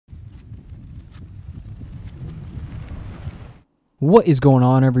What is going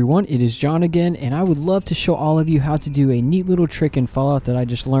on, everyone? It is John again, and I would love to show all of you how to do a neat little trick in Fallout that I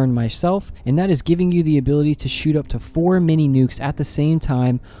just learned myself, and that is giving you the ability to shoot up to 4 mini nukes at the same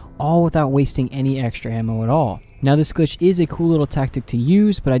time, all without wasting any extra ammo at all. Now, this glitch is a cool little tactic to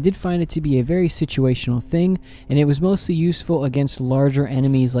use, but I did find it to be a very situational thing, and it was mostly useful against larger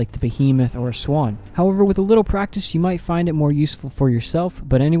enemies like the Behemoth or Swan. However, with a little practice, you might find it more useful for yourself,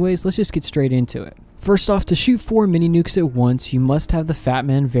 but anyways, let's just get straight into it. First off, to shoot 4 mini nukes at once, you must have the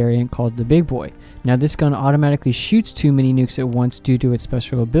fatman variant called the Big Boy. Now, this gun automatically shoots 2 mini nukes at once due to its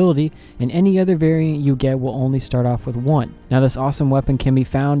special ability, and any other variant you get will only start off with 1. Now, this awesome weapon can be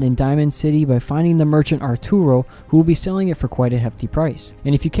found in Diamond City by finding the merchant Arturo, who will be selling it for quite a hefty price.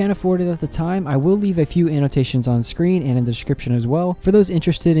 And if you can't afford it at the time, I will leave a few annotations on screen and in the description as well for those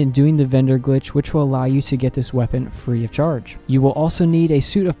interested in doing the vendor glitch, which will allow you to get this weapon free of charge. You will also need a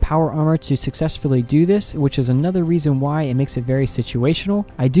suit of power armor to successfully do this, which is another reason why it makes it very situational.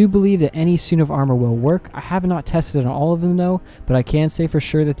 I do believe that any suit of armor will work. I have not tested on all of them though, but I can say for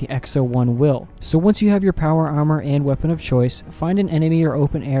sure that the EXO one will. So once you have your power armor and weapon of choice, find an enemy or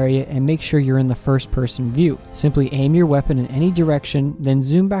open area and make sure you're in the first person view. Simply aim your weapon in any direction, then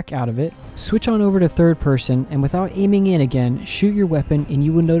zoom back out of it, switch on over to third person, and without aiming in again, shoot your weapon and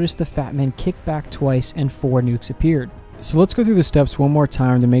you will notice the fatman kick back twice and 4 nukes appeared. So let's go through the steps one more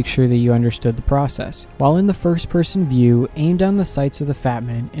time to make sure that you understood the process. While in the first person view, aim down the sights of the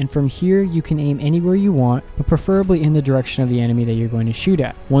fatman, and from here you can aim anywhere you want, but preferably in the direction of the enemy that you're going to shoot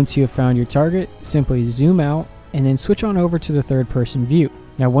at. Once you have found your target, simply zoom out and then switch on over to the third person view.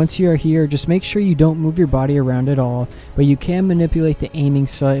 Now once you are here, just make sure you don't move your body around at all, but you can manipulate the aiming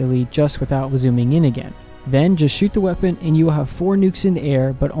slightly just without zooming in again. Then just shoot the weapon and you will have 4 nukes in the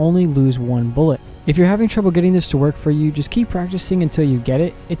air, but only lose 1 bullet. If you're having trouble getting this to work for you, just keep practicing until you get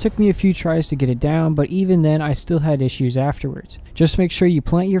it. It took me a few tries to get it down, but even then I still had issues afterwards. Just make sure you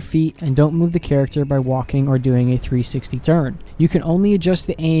plant your feet and don't move the character by walking or doing a 360 turn. You can only adjust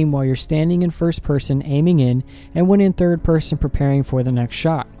the aim while you're standing in first person aiming in, and when in third person preparing for the next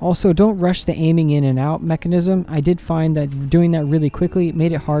shot. Also, don't rush the aiming in and out mechanism. I did find that doing that really quickly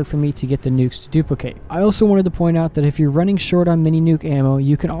made it hard for me to get the nukes to duplicate. I also wanted to point out that if you're running short on mini nuke ammo,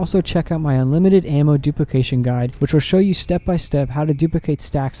 you can also check out my unlimited ammo duplication guide, which will show you step by step how to duplicate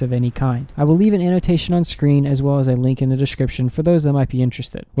stacks of any kind. I will leave an annotation on screen as well as a link in the description for those that might be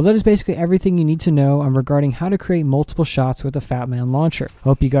interested. Well, that is basically everything you need to know regarding how to create multiple shots with the fatman launcher.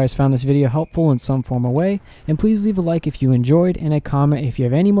 Hope you guys found this video helpful in some form or way, and please leave a like if you enjoyed and a comment if you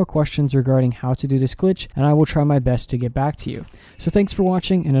have any more questions regarding how to do this glitch, and I will try my best to get back to you. So thanks for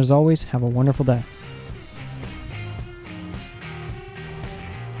watching, and as always, have a wonderful day.